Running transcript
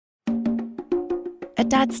a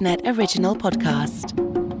Dadsnet original podcast.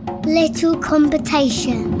 Little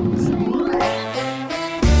Conversations.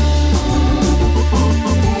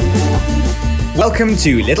 Welcome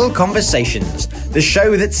to Little Conversations, the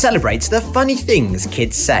show that celebrates the funny things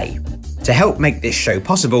kids say. To help make this show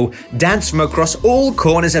possible, dads from across all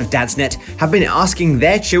corners of Dadsnet have been asking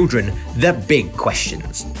their children the big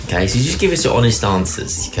questions. Okay, so you just give us your honest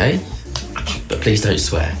answers, okay? But please don't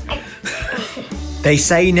swear. They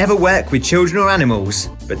say never work with children or animals,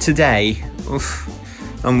 but today,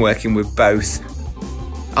 I'm working with both.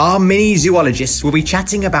 Our mini zoologists will be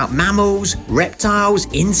chatting about mammals, reptiles,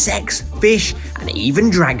 insects, fish, and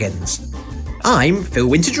even dragons. I'm Phil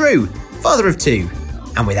Winter-Drew, father of two,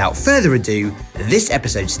 and without further ado, this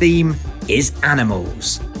episode's theme is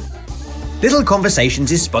animals. Little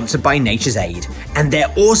Conversations is sponsored by Nature's Aid and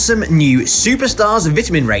their awesome new Superstars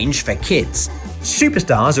vitamin range for kids.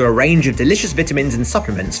 Superstars are a range of delicious vitamins and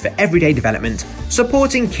supplements for everyday development,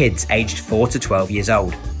 supporting kids aged 4 to 12 years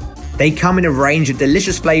old. They come in a range of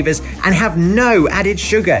delicious flavours and have no added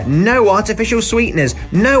sugar, no artificial sweeteners,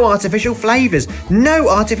 no artificial flavours, no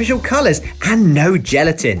artificial colours, and no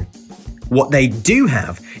gelatin. What they do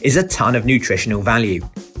have is a ton of nutritional value,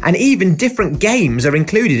 and even different games are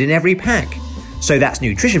included in every pack. So that's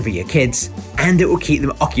nutrition for your kids, and it will keep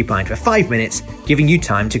them occupied for 5 minutes, giving you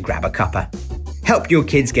time to grab a cuppa. Help your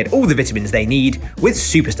kids get all the vitamins they need with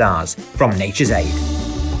Superstars from Nature's Aid.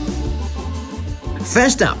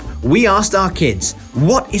 First up, we asked our kids,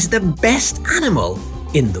 what is the best animal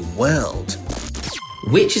in the world?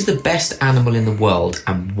 Which is the best animal in the world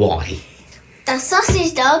and why? The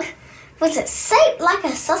sausage dog. Was it shaped like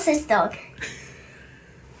a sausage dog?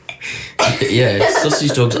 Yeah,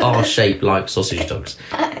 sausage dogs are shaped like sausage dogs.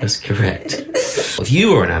 That's correct. If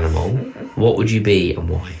you were an animal, what would you be and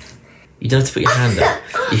why? You don't have to put your hand up.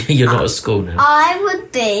 You're not at school now. I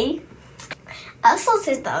would be a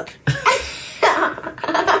sausage dog.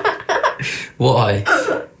 Why?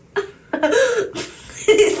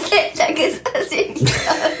 It's shaped like a sausage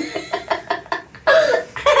dog.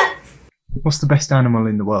 What's the best animal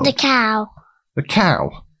in the world? The cow. The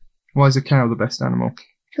cow? Why is a cow the best animal?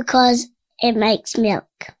 Because it makes milk.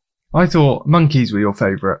 I thought monkeys were your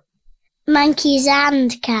favourite. Monkeys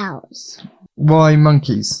and cows. Why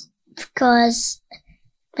monkeys? Because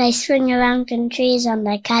they swing around in trees and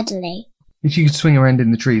they're cuddly. If you could swing around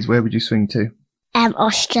in the trees, where would you swing to?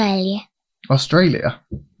 Australia. Australia?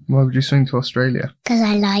 Why would you swing to Australia? Because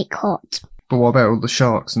I like hot. But what about all the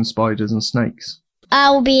sharks and spiders and snakes?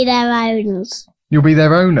 I'll be their owners. You'll be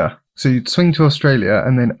their owner. So you'd swing to Australia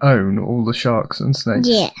and then own all the sharks and snakes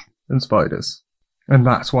and spiders. And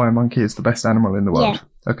that's why a monkey is the best animal in the world.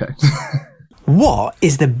 Yeah. Okay. What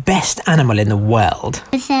is the best animal in the world?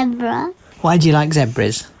 A zebra. Why do you like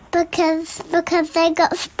zebras? Because they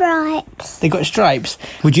got stripes. They got stripes.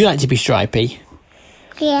 Would you like to be stripy?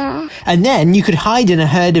 Yeah. And then you could hide in a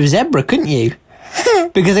herd of zebra, couldn't you?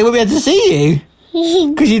 Because they wouldn't be able to see you.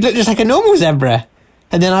 Because you'd look just like a normal zebra.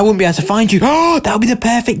 And then I wouldn't be able to find you. Oh, that would be the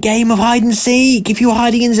perfect game of hide and seek if you were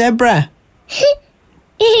hiding in zebra.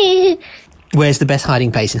 Where's the best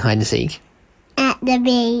hiding place in hide and seek? At the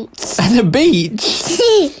beach. At the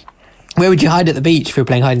beach? Where would you hide at the beach if you were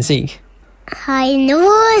playing hide and seek? Hide in the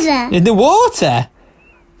water. In the water?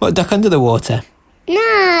 What, duck under the water? No,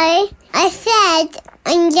 I said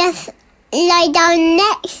and just lie down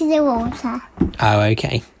next to the water. Oh,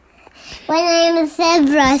 okay. When I'm a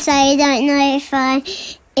zebra, so I don't know if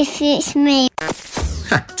it's me.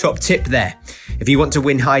 Top tip there. If you want to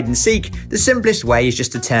win hide and seek, the simplest way is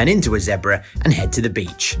just to turn into a zebra and head to the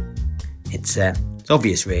beach. It's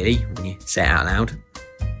obvious, really, when you say it out loud.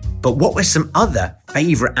 But what were some other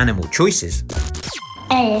favourite animal choices?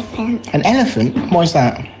 Elephant. An elephant? Why's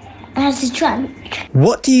that? Has a trunk.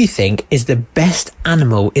 What do you think is the best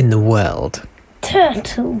animal in the world?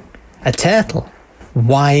 Turtle. A turtle?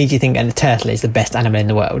 Why do you think a turtle is the best animal in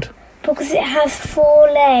the world? Because it has 4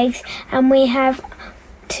 legs and we have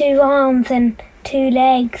 2 arms and 2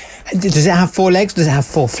 legs. Does it have 4 legs or does it have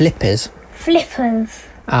 4 flippers? Flippers.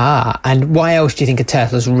 Ah, and why else do you think a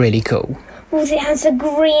turtle is really cool? Because it has a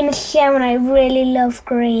green shell and I really love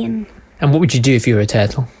green. And what would you do if you were a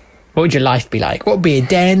turtle? What would your life be like? What would be a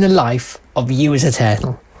day in the life of you as a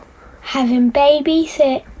turtle? Having babies,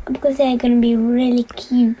 because they're going to be really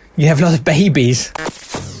cute. You have lots of babies.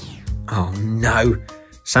 Oh no.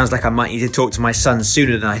 Sounds like I might need to talk to my son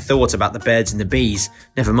sooner than I thought about the birds and the bees.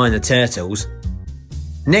 Never mind the turtles.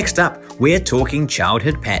 Next up, we're talking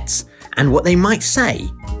childhood pets and what they might say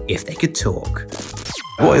if they could talk.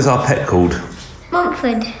 What is our pet called?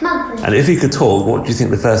 Mumford. And if he could talk, what do you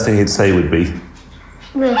think the first thing he'd say would be?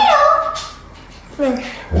 Ruth.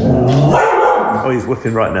 Oh, he's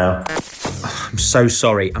whiffing right now. I'm so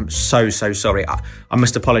sorry. I'm so sorry. I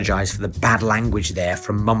must apologise for the bad language there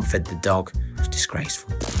from Mumford the dog. It's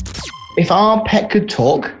disgraceful. If our pet could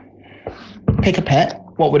talk, pick a pet,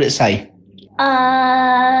 what would it say? Which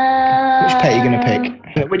pet are you going to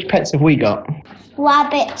pick? Which pets have we got?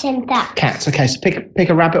 Rabbits and ducks. Cats. Okay, so pick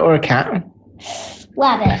a rabbit or a cat.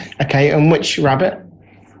 Rabbit. Okay, and which rabbit?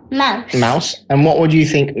 Mouse. Mouse. And what would you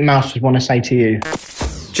think Mouse would want to say to you?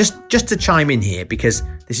 Just to chime in here, because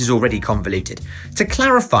this is already convoluted. To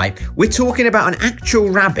clarify, we're talking about an actual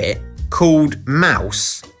rabbit called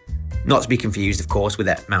Mouse. Not to be confused, of course, with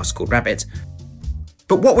a mouse called Rabbit.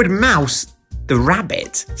 But what would Mouse, the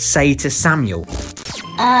rabbit, say to Samuel?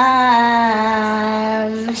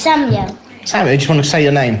 Samuel. Samuel, you just want to say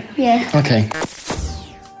your name? Yeah. Okay.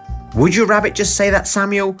 Would your rabbit just say that,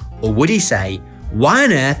 Samuel? Or would he say, "Why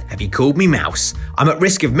on earth have you called me Mouse? I'm at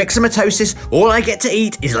risk of myxomatosis. All I get to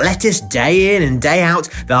eat is lettuce day in and day out.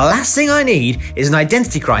 The last thing I need is an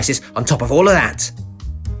identity crisis on top of all of that."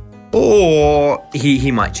 Or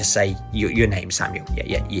he might just say your name, Samuel.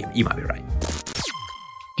 Yeah, you might be right.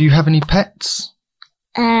 Do you have any pets?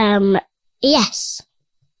 Yes.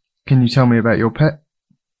 Can you tell me about your pet?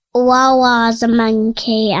 Wawa's a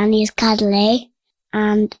monkey and he's cuddly.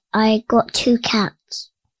 And I got 2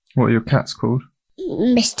 cats. What are your cats called?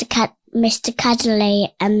 Mr.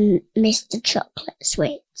 Cuddly and Mr. Chocolate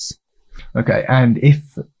Sweets. Okay, and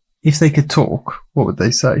if they could talk, what would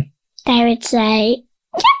they say? They would say,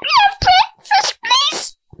 "Can we have breakfast,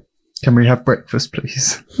 please?" Can we have breakfast,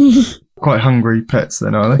 please? Quite hungry pets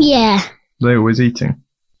then, are they? Yeah, They're always eating.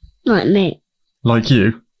 like me. Like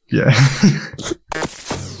you? Yeah.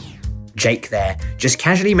 Jake there, just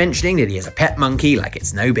casually mentioning that he has a pet monkey like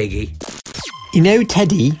it's no biggie. You know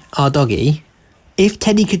Teddy, our doggy? If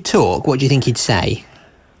Teddy could talk, what do you think he'd say?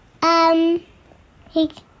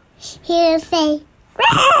 He'll say,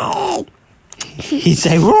 "Red." He'd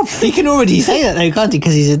say, "Rob." He can already say that though, can't he?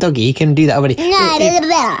 Because he's a doggy, he can do that already.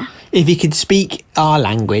 If he could speak our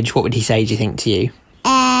language, what would he say, do you think, to you?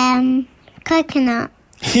 Coconut.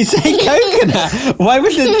 He'd say coconut. Why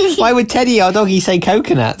would Teddy, our doggy, say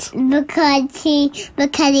coconut? Because he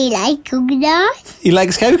likes coconuts. He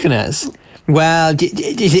likes coconuts. Well, do you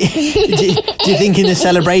think in the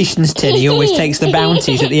celebrations, Teddy, he always takes the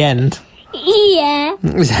bounties at the end? Yeah.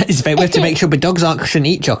 We have to make sure, but dogs shouldn't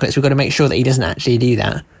eat chocolates. We've got to make sure that he doesn't actually do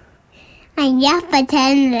that. And just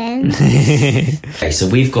pretending. Okay, so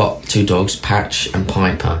we've got 2 dogs, Patch and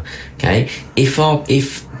Piper. Okay,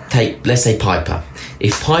 let's say Piper.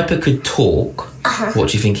 If Piper could talk, what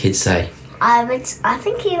do you think he'd say? I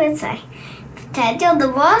think he would say, "Ted, you're the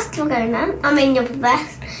worst dog owner. I mean, you're the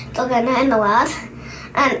best dog owner in the world.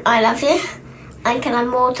 And I love you. And can I have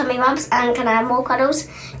more tummy rubs? And can I have more cuddles?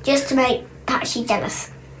 Just to make Patchy jealous."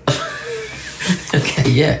 Okay,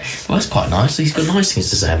 yeah. Well, that's quite nice. He's got nice things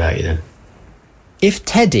to say about you then. If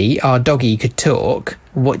Teddy, our doggy, could talk,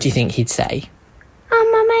 what do you think he'd say?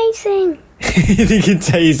 "I'm amazing. You think he'd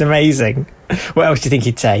say he's amazing? What else do you think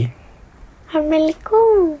he'd say? I'm really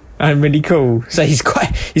cool." I'm really cool. So he's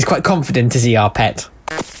quite confident, is he, our pet?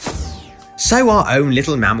 So our own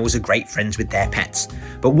little mammals are great friends with their pets.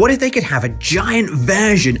 But what if they could have a giant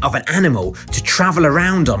version of an animal to travel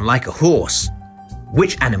around on like a horse?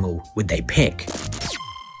 Which animal would they pick?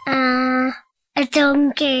 A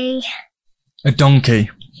donkey. A donkey.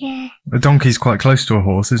 Yeah. A donkey's quite close to a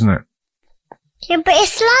horse, isn't it? Yeah, but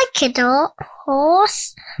it's like a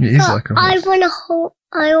horse. It is like a horse.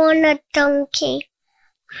 I want a donkey.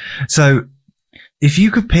 So, if you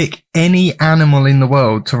could pick any animal in the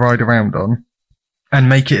world to ride around on and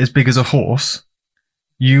make it as big as a horse,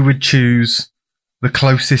 you would choose the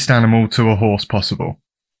closest animal to a horse possible.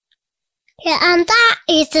 Yeah, and that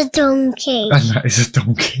is a donkey. And that is a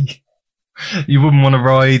donkey. You wouldn't want to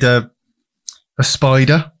ride a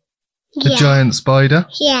spider? Yeah. A giant spider?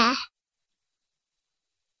 Yeah.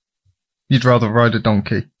 You'd rather ride a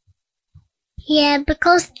donkey? Yeah,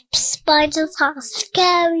 because spiders are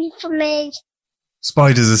scary for me.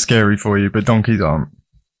 Spiders are scary for you, but donkeys aren't.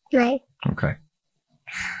 No. Okay.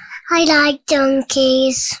 I like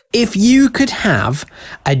donkeys. If you could have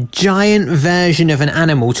a giant version of an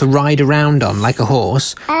animal to ride around on, like a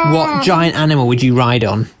horse, what giant animal would you ride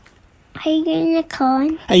on? A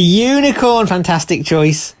unicorn. A unicorn! Fantastic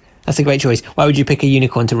choice. That's a great choice. Why would you pick a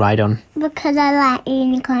unicorn to ride on? Because I like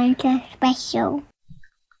unicorns, they're special.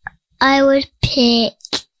 I would pick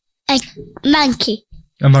a monkey.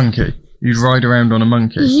 A monkey? You'd ride around on a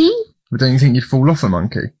monkey? Mm-hmm. But don't you think you'd fall off a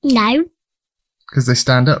monkey? No. Because they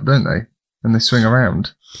stand up, don't they? And they swing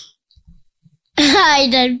around. I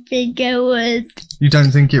don't think I would. You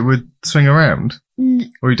don't think it would swing around?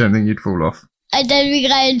 Or you don't think you'd fall off? And then we're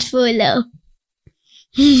going for a little.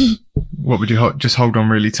 What would you just hold on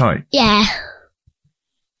really tight? Yeah.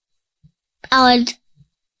 I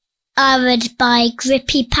would buy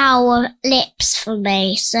Grippy Power Lips for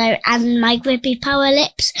me. And my Grippy Power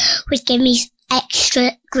Lips would give me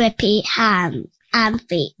extra grippy hands and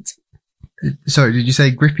feet. Sorry, did you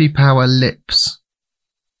say Grippy Power Lips?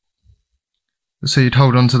 So you'd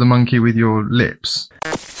hold on to the monkey with your lips?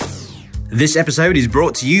 This episode is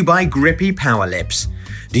brought to you by Grippy Power Lips.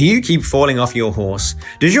 Do you keep falling off your horse?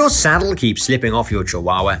 Does your saddle keep slipping off your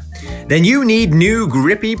chihuahua? Then you need new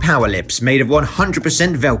Grippy Power Lips made of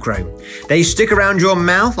 100% Velcro. They stick around your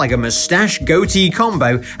mouth like a mustache goatee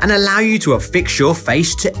combo and allow you to affix your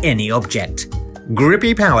face to any object.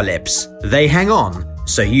 Grippy Power Lips. They hang on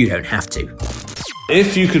so you don't have to.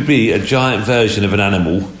 If you could be a giant version of an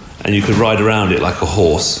animal and you could ride around it like a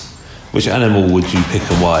horse, which animal would you pick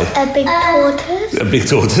and why? A big tortoise. A big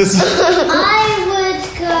tortoise? I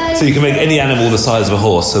would go... So you can make any animal the size of a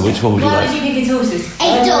horse, so which one would you Why like? would you pick a tortoise?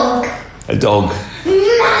 A dog. A dog.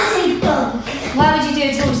 Massive dog. Why would you do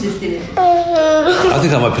a tortoise, Dylan? I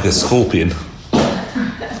think I might pick a scorpion.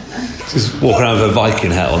 Just walk around with a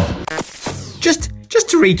Viking hat on. Just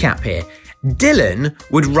to recap here, Dylan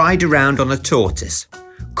would ride around on a tortoise.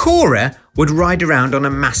 Cora would ride around on a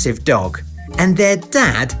massive dog. And their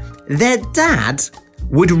dad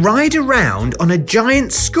would ride around on a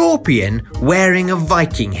giant scorpion wearing a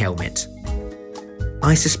Viking helmet.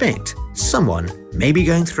 I suspect someone may be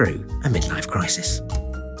going through a midlife crisis.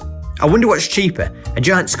 I wonder what's cheaper, a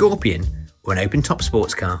giant scorpion or an open-top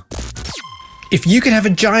sports car? If you could have a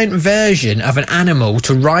giant version of an animal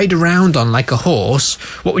to ride around on like a horse,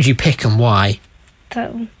 what would you pick and why?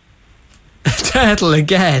 Turtle. Turtle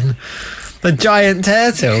again. The giant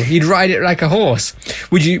turtle. You'd ride it like a horse.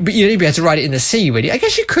 Would you? But you'd only be able to ride it in the sea, would you? I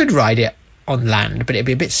guess you could ride it on land, but it'd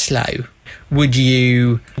be a bit slow. Would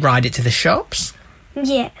you ride it to the shops?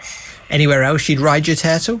 Yes. Anywhere else you'd ride your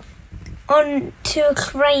turtle? On to a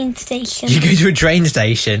train station. You go to a train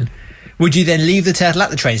station. Would you then leave the turtle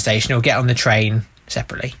at the train station or get on the train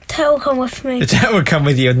separately? Turtle come with me. The turtle would come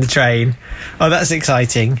with you on the train. Oh, that's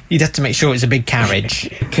exciting. You'd have to make sure it's a big carriage.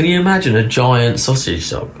 Can you imagine a giant sausage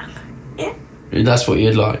dog? Yeah. That's what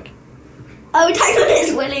you'd like. I would hang on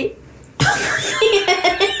his willy.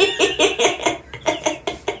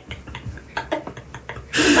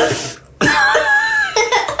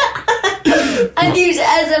 And use it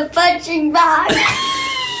as a punching bag.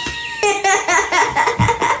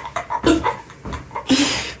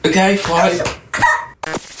 Okay, fine.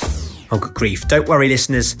 Oh, good grief. Don't worry,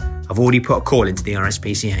 listeners. I've already put a call into the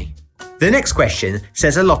RSPCA. The next question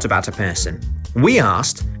says a lot about a person. We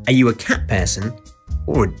asked, are you a cat person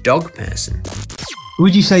or a dog person?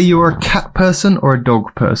 Would you say you're a cat person or a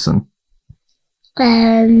dog person?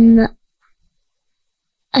 A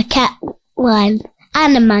cat one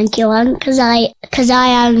and a monkey one because I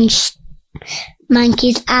own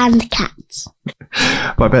monkeys and cats.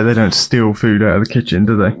 But I bet they don't steal food out of the kitchen,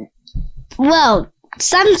 do they? Well,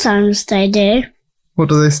 sometimes they do. What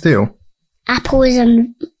do they steal? Apples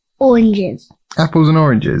and oranges. Apples and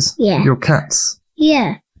oranges? Yeah. Your cats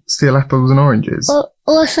Yeah. steal apples and oranges?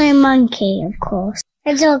 Also monkey, of course.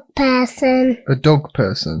 A dog person. A dog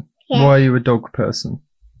person? Yeah. Why are you a dog person?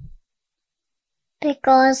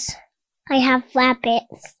 Because I have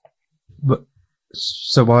rabbits. But,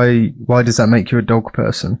 so why does that make you a dog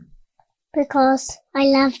person? Because I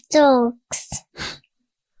love dogs.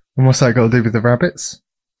 And what's that got to do with the rabbits?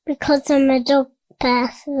 Because I'm a dog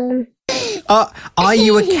person. Are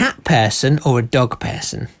you a cat person or a dog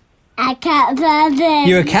person? A cat person.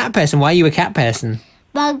 You're a cat person. Why are you a cat person?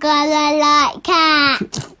 Because I like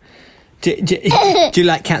cats. Do you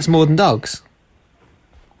like cats more than dogs?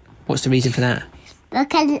 What's the reason for that?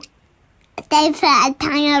 Because they put a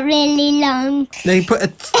tongue out really long. They put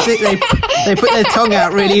their tongue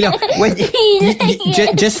out really long.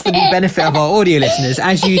 Just for the benefit of our audio listeners,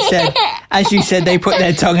 as you said, they put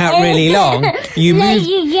their tongue out really long.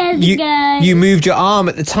 You moved your arm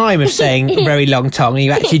at the time of saying very long tongue, and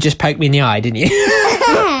you actually just poked me in the eye, didn't you?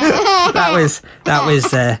 that was.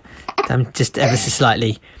 I'm just ever so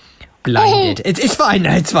slightly blinded. It's fine.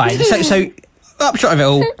 No, it's fine. So. Upshot of it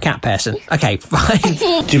all, cat person. Okay, fine.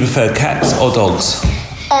 Do you prefer cats or dogs?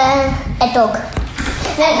 A dog.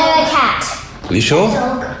 No, a cat. Are you sure? A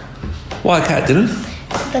dog. Why a cat, Dylan?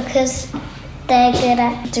 Because they're good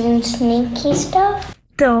at doing sneaky stuff.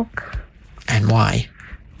 Dog. And why?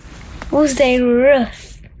 Because they're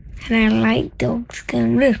rough. And I like dogs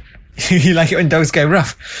going rough. You like it when dogs go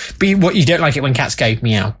rough. But you don't like it when cats go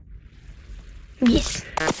meow. Yes.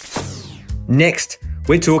 Next,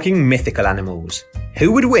 We're talking mythical animals.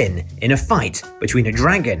 Who would win in a fight between a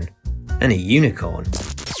dragon and a unicorn?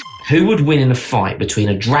 Who would win in a fight between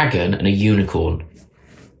a dragon and a unicorn?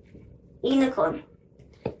 Unicorn.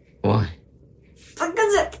 Why?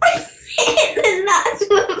 Because it the nuts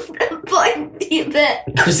with the pointy bit.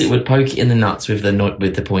 Because it would poke it in the nuts with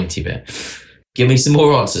the pointy bit. Give me some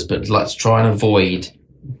more answers, but let's try and avoid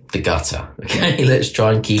the gutter. Okay, let's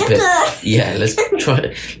try and keep it. Yeah, let's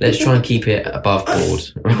try and keep it above board.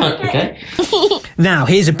 Right? Okay. Now,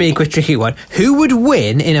 here's a big, tricky one. Who would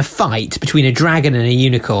win in a fight between a dragon and a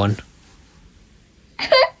unicorn?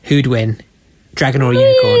 Who'd win? Dragon or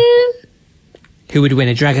unicorn? Who would win,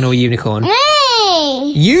 a dragon or a unicorn?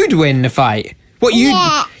 Me! You'd win the fight. What, you?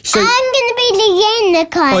 Yeah, So, I'm going to be the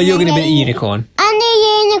unicorn. oh, you're going to be the unicorn. I'm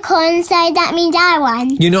the unicorn, so that means I won.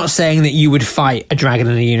 You're not saying that you would fight a dragon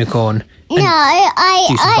and a unicorn. No,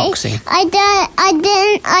 I boxing. I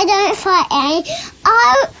don't fight any.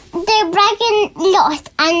 The dragon lost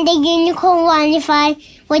and the unicorn won if I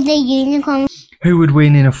was the unicorn. Who would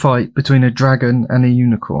win in a fight between a dragon and a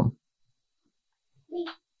unicorn?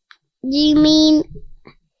 You mean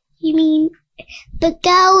the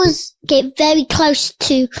girls get very close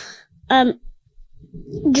to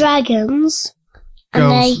dragons and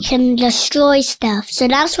Girls. they can destroy stuff. So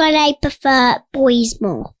that's why they prefer boys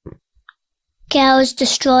more. Girl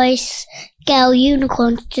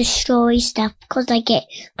unicorns destroy stuff because they get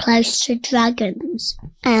close to dragons.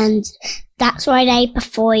 And that's why they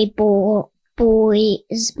prefer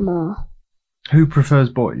boys more. Who prefers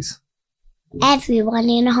boys? Everyone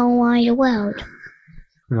in the whole wide world.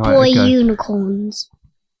 Right, Boy okay. unicorns.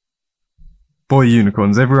 Boy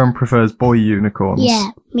unicorns. Everyone prefers boy unicorns.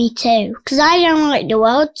 Yeah, me too. Because I don't like the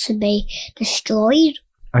world to be destroyed.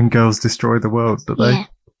 And girls destroy the world, do they? Yeah.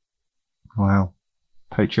 Wow.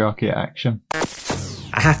 Patriarchy at action.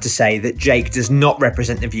 I have to say that Jake does not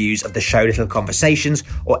represent the views of the show Little Conversations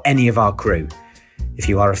or any of our crew. If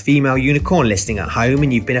you are a female unicorn listening at home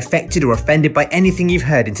and you've been affected or offended by anything you've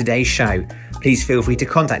heard in today's show, please feel free to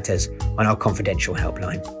contact us on our confidential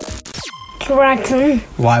helpline. Dragon.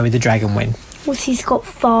 Why would the dragon win? Because he's got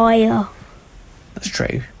fire. That's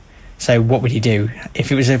true. So what would he do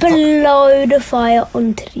if it was a... Blow the fire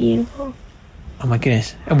onto the unicorn. Oh my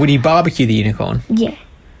goodness. And would he barbecue the unicorn? Yeah.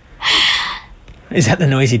 Is that the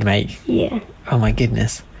noise he'd make? Yeah. Oh my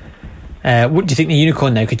goodness. What do you think the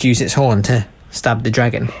unicorn though could use its horn to stab the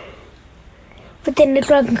dragon? But then the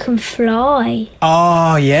dragon can fly.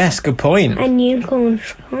 Oh yes, good point. And unicorns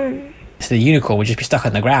can't. So the unicorn would just be stuck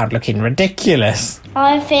on the ground looking ridiculous.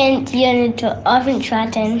 I think dragon.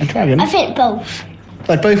 A dragon? I think both.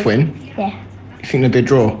 They'd both win. Yeah. You think there'd be a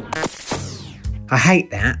draw? I hate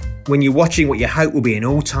that. When you're watching what you hope will be an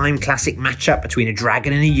all-time classic matchup between a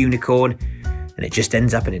dragon and a unicorn, and it just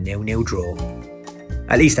ends up in a 0-0 draw.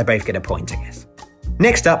 At least they both get a point, I guess.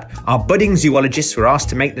 Next up, our budding zoologists were asked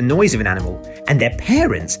to make the noise of an animal, and their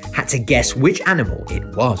parents had to guess which animal it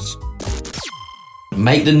was.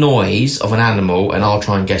 Make the noise of an animal and I'll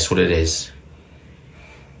try and guess what it is.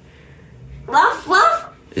 Ruff,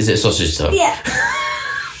 ruff. Is it a sausage dog? Yeah.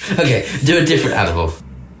 Okay, do a different animal.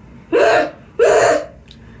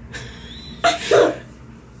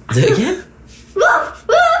 Do it again? Ruff,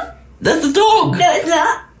 ruff. That's a dog! No, it's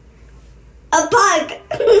not. A bug.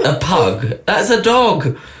 A pug? That's a dog!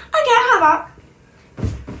 Okay, how about?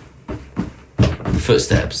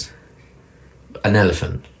 Footsteps. An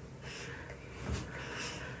elephant.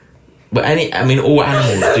 But all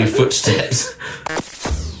animals do footsteps.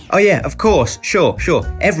 Oh yeah, of course, sure.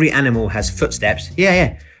 Every animal has footsteps.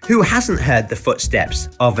 Yeah. Who hasn't heard the footsteps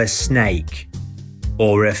of a snake?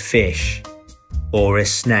 Or a fish? Or a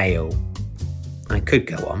snail? I could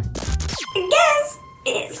go on. I guess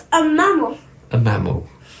it's a mammal. A mammal.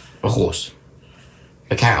 A horse.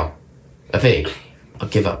 A cow. A pig. I'll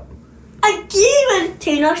give up. A human.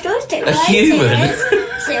 2 nostrils, 2 eyes, human? 2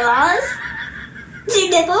 ears, 2 eyes, 2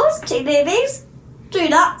 nipples, 2 boobies, 2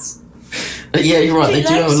 nuts. Yeah, you're right, they 2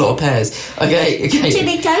 do have a legs. lot of pairs. Okay. 2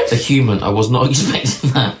 big toes. A human, I was not expecting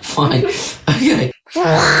that. Fine. Okay.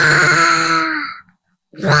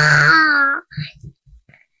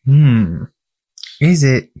 Is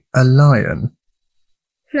it a lion?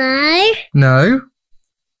 No. No.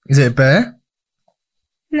 Is it a bear?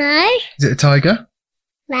 No. Is it a tiger?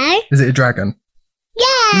 No. Is it a dragon?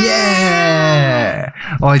 Yeah. Yeah!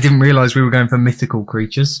 Oh, I didn't realise we were going for mythical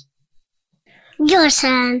creatures. Your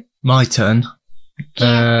turn. My turn.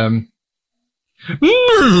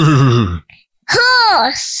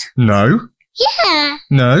 Horse. No. Yeah.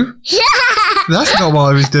 No. Yeah. That's not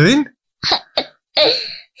what I was doing.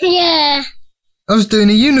 Yeah. I was doing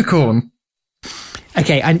a unicorn.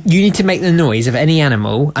 Okay, and you need to make the noise of any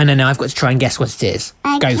animal, and then I've got to try and guess what it is.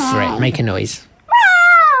 Go for it. Make a noise.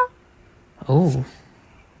 Oh.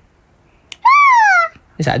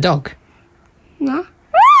 Is that a dog? No.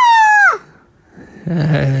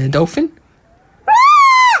 Dolphin?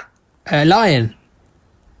 Lion?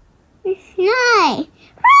 No.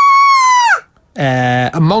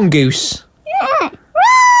 A mongoose?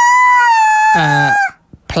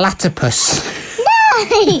 Platypus?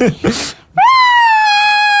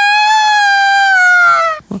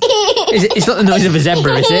 It's not the noise of a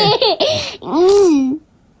zebra, is it? Do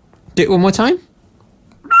it one more time.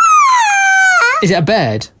 Is it a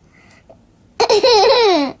bird?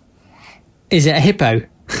 Is it a hippo?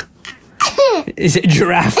 Is it a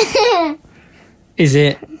giraffe? Is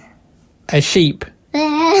it a sheep?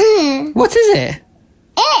 What is it?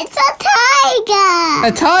 It's a tiger.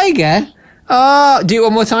 A tiger? Oh, do it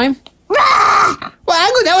one more time. Well,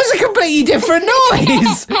 hang on, that was a completely different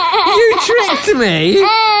noise. You tricked me.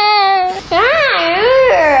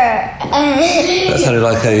 That sounded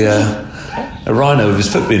like a rhino with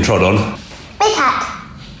his foot being trod on. Meerkat.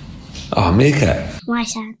 Oh, meerkat. My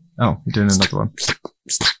turn. Oh, you're doing another one.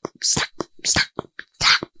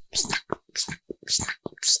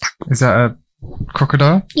 Is that a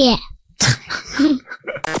crocodile? Yeah.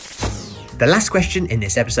 The last question in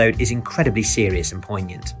this episode is incredibly serious and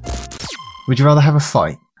poignant. Would you rather have a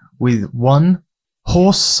fight with one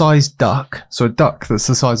horse-sized duck, so a duck that's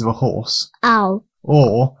the size of a horse, Oh.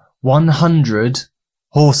 or 100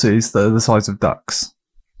 horses that are the size of ducks?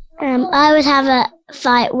 I would have a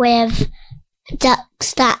fight with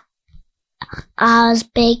ducks that are as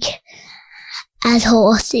big as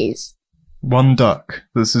horses. One duck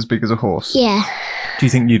that's as big as a horse? Yeah. Do you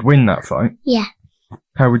think you'd win that fight? Yeah.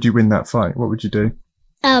 How would you win that fight? What would you do?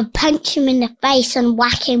 Punch him in the face and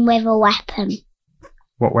whack him with a weapon.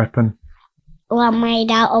 What weapon? One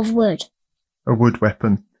made out of wood. A wood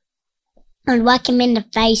weapon. And whack him in the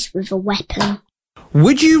face with a weapon.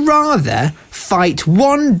 Would you rather fight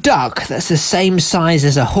one duck that's the same size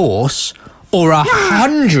as a horse, or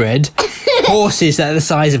 100 horses that are the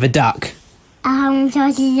size of a duck? 100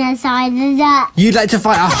 horses the size of that. You'd like to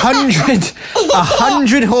fight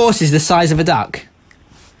 100 horses the size of a duck?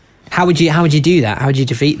 How would you do that? How would you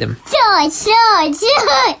defeat them? Sword.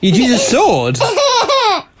 You'd use a sword?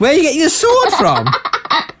 Where are you getting your sword from?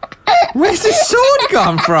 Where's the sword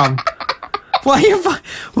come from? Why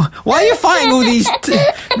are you fighting all these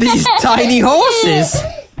tiny horses?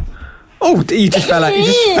 Oh, you just fell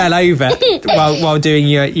over while doing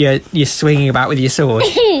your swinging about with your sword.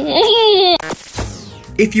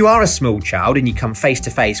 If you are a small child and you come face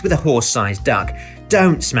to face with a horse-sized duck,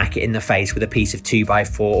 don't smack it in the face with a piece of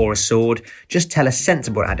 2x4 or a sword. Just tell a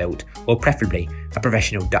sensible adult, or preferably a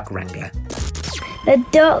professional duck wrangler. A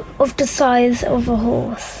duck of the size of a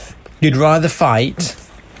horse. You'd rather fight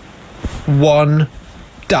one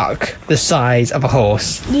duck the size of a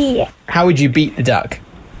horse? Yeah. How would you beat the duck?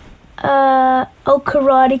 I'll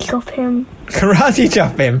karate chop him. Karate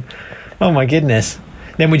chop him? Oh my goodness.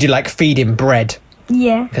 Then would you feed him bread?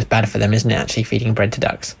 Yeah. That's bad for them, isn't it, actually, feeding bread to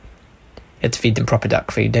ducks? You have to feed them proper duck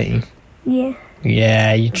food, don't you? Yeah.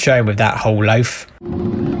 Yeah, you'd show him with that whole loaf.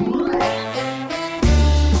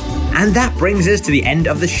 And that brings us to the end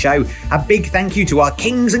of the show. A big thank you to our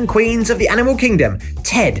kings and queens of the animal kingdom: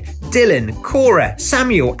 Ted, Dylan, Cora,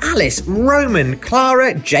 Samuel, Alice, Roman,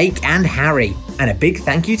 Clara, Jake and Harry. And a big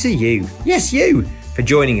thank you to you, yes you, for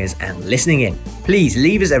joining us and listening in. Please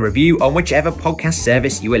leave us a review on whichever podcast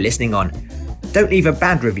service you are listening on. Don't leave a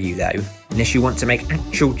bad review though, unless you want to make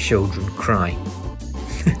actual children cry.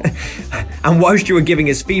 And whilst you are giving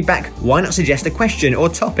us feedback, why not suggest a question or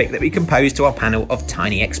topic that we can pose to our panel of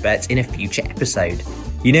tiny experts in a future episode?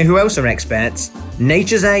 You know who else are experts?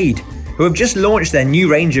 Nature's Aid, who have just launched their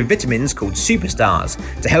new range of vitamins called Superstars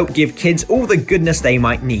to help give kids all the goodness they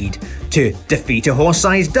might need to defeat a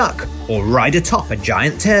horse-sized duck or ride atop a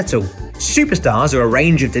giant turtle. Superstars are a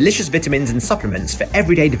range of delicious vitamins and supplements for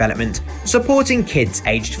everyday development, supporting kids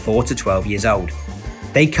aged 4 to 12 years old.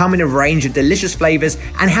 They come in a range of delicious flavours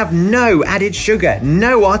and have no added sugar,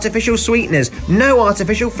 no artificial sweeteners, no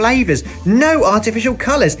artificial flavours, no artificial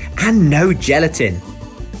colours, and no gelatin.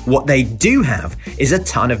 What they do have is a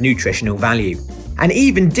ton of nutritional value. And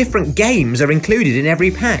even different games are included in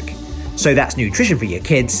every pack. So that's nutrition for your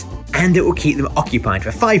kids, and it will keep them occupied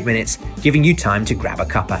for 5 minutes, giving you time to grab a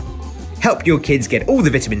cuppa. Help your kids get all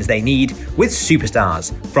the vitamins they need with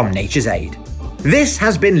Superstars from Nature's Aid. This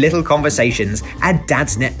has been Little Conversations, a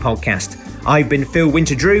Dad's Net podcast. I've been Phil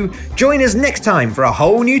Winter-Drew. Join us next time for a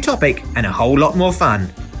whole new topic and a whole lot more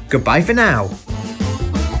fun. Goodbye for now.